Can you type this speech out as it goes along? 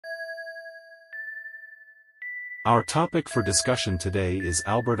Our topic for discussion today is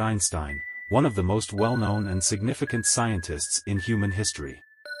Albert Einstein, one of the most well-known and significant scientists in human history.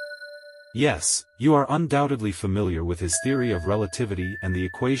 Yes, you are undoubtedly familiar with his theory of relativity and the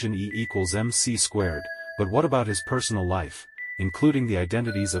equation E equals mc squared, but what about his personal life, including the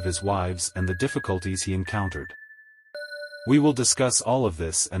identities of his wives and the difficulties he encountered? We will discuss all of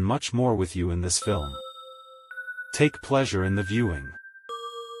this and much more with you in this film. Take pleasure in the viewing.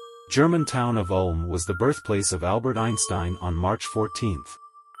 German town of Ulm was the birthplace of Albert Einstein on March 14,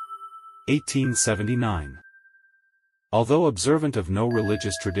 1879. Although observant of no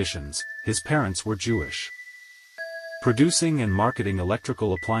religious traditions, his parents were Jewish. Producing and marketing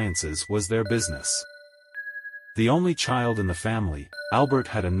electrical appliances was their business. The only child in the family, Albert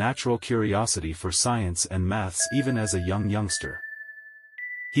had a natural curiosity for science and maths even as a youngster.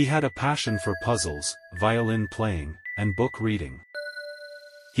 He had a passion for puzzles, violin playing, and book reading.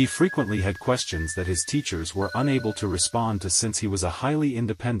 He frequently had questions that his teachers were unable to respond to since he was a highly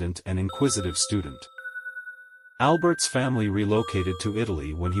independent and inquisitive student. Albert's family relocated to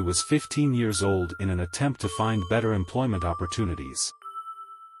Italy when he was 15 years old in an attempt to find better employment opportunities.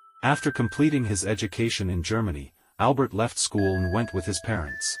 After completing his education in Germany, Albert left school and went with his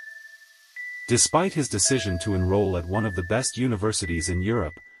parents. Despite his decision to enroll at one of the best universities in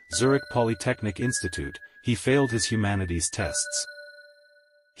Europe, Zurich Polytechnic Institute, he failed his humanities tests.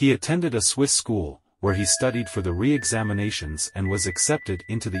 He attended a Swiss school, where he studied for the re-examinations and was accepted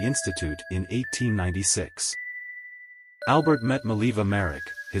into the institute in 1896. Albert met Mileva Marek,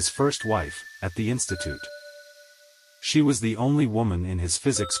 his first wife, at the institute. She was the only woman in his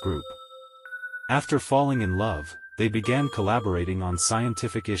physics group. After falling in love, they began collaborating on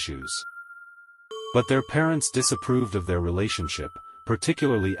scientific issues. But their parents disapproved of their relationship,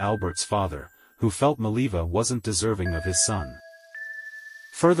 particularly Albert's father, who felt Mileva wasn't deserving of his son.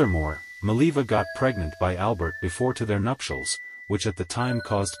 Furthermore, Mileva got pregnant by Albert before their nuptials, which at the time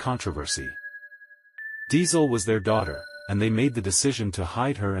caused controversy. Diesel was their daughter, and they made the decision to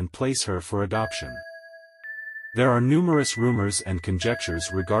hide her and place her for adoption. There are numerous rumors and conjectures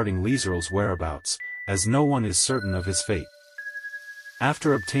regarding Lieserl's whereabouts, as no one is certain of his fate.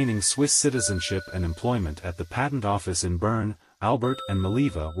 After obtaining Swiss citizenship and employment at the patent office in Bern, Albert and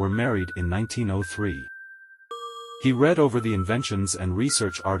Mileva were married in 1903. He read over the inventions and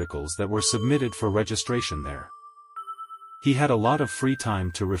research articles that were submitted for registration there. He had a lot of free time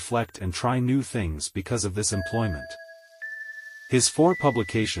to reflect and try new things because of this employment. His 4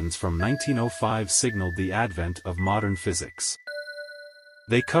 publications from 1905 signaled the advent of modern physics.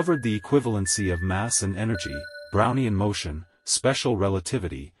 They covered the equivalency of mass and energy, Brownian motion, special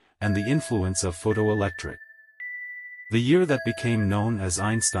relativity, and the influence of photoelectric. The year that became known as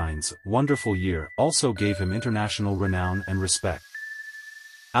Einstein's wonderful year also gave him international renown and respect.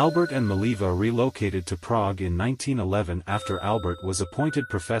 Albert and Mileva relocated to Prague in 1911 after Albert was appointed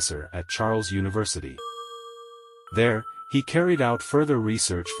professor at Charles University. There, he carried out further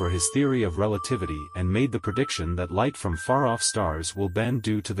research for his theory of relativity and made the prediction that light from far-off stars will bend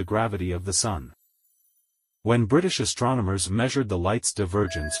due to the gravity of the sun. When British astronomers measured the light's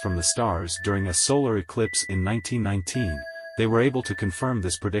divergence from the stars during a solar eclipse in 1919, they were able to confirm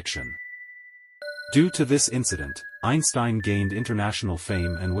this prediction. Due to this incident, Einstein gained international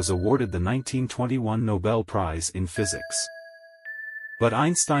fame and was awarded the 1921 Nobel Prize in Physics. But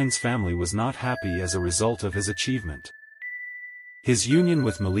Einstein's family was not happy as a result of his achievement. His union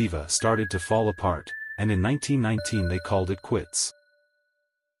with Mileva started to fall apart, and in 1919 they called it quits.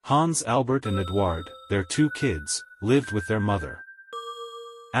 Hans Albert and Eduard, their 2 kids, lived with their mother.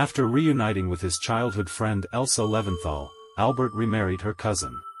 After reuniting with his childhood friend Elsa Leventhal, Albert remarried her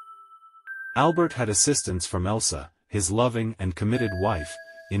cousin. Albert had assistance from Elsa, his loving and committed wife,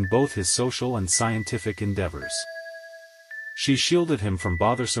 in both his social and scientific endeavors. She shielded him from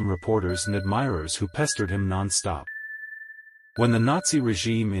bothersome reporters and admirers who pestered him non-stop. When the Nazi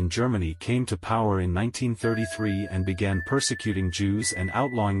regime in Germany came to power in 1933 and began persecuting Jews and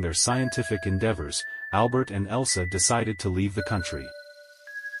outlawing their scientific endeavors, Albert and Elsa decided to leave the country.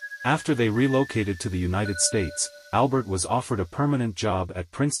 After they relocated to the United States, Albert was offered a permanent job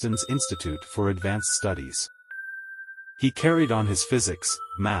at Princeton's Institute for Advanced Studies. He carried on his physics,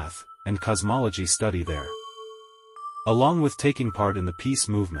 math, and cosmology study there. Along with taking part in the peace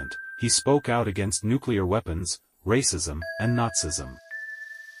movement, he spoke out against nuclear weapons, racism, and Nazism.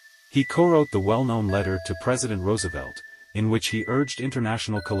 He co-wrote the well-known letter to President Roosevelt, in which he urged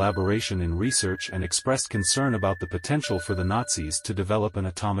international collaboration in research and expressed concern about the potential for the Nazis to develop an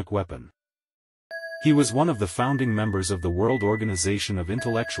atomic weapon. He was one of the founding members of the World Organization of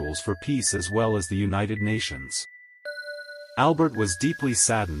Intellectuals for Peace as well as the United Nations. Albert was deeply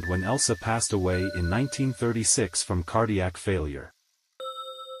saddened when Elsa passed away in 1936 from cardiac failure.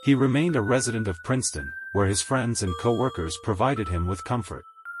 He remained a resident of Princeton, where his friends and co-workers provided him with comfort.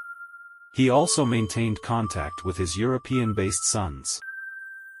 He also maintained contact with his European-based sons.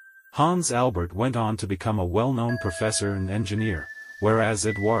 Hans Albert went on to become a well-known professor and engineer, whereas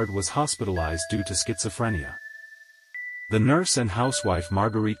Eduard was hospitalized due to schizophrenia. The nurse and housewife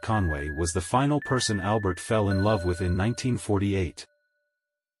Marguerite Conway was the final person Albert fell in love with in 1948.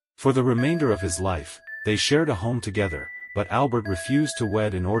 For the remainder of his life, they shared a home together, but Albert refused to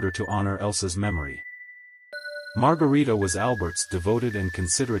wed in order to honor Elsa's memory. Margarita was Albert's devoted and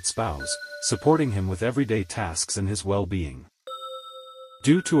considerate spouse, supporting him with everyday tasks and his well-being.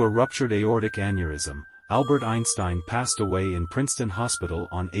 Due to a ruptured aortic aneurysm, Albert Einstein passed away in Princeton Hospital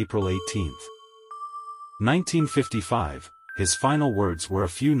on April 18. 1955, his final words were a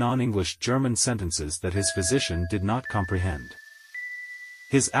few non-English German sentences that his physician did not comprehend.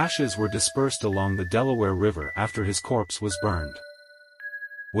 His ashes were dispersed along the Delaware River after his corpse was burned.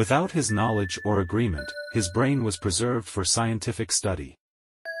 Without his knowledge or agreement, his brain was preserved for scientific study.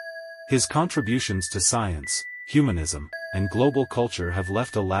 His contributions to science, humanism, and global culture have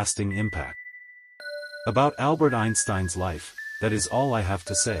left a lasting impact. About Albert Einstein's life, that is all I have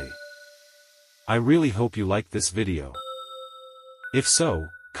to say. I really hope you liked this video. If so,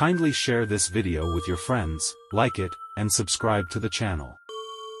 kindly share this video with your friends, like it, and subscribe to the channel.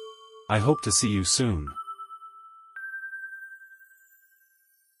 I hope to see you soon.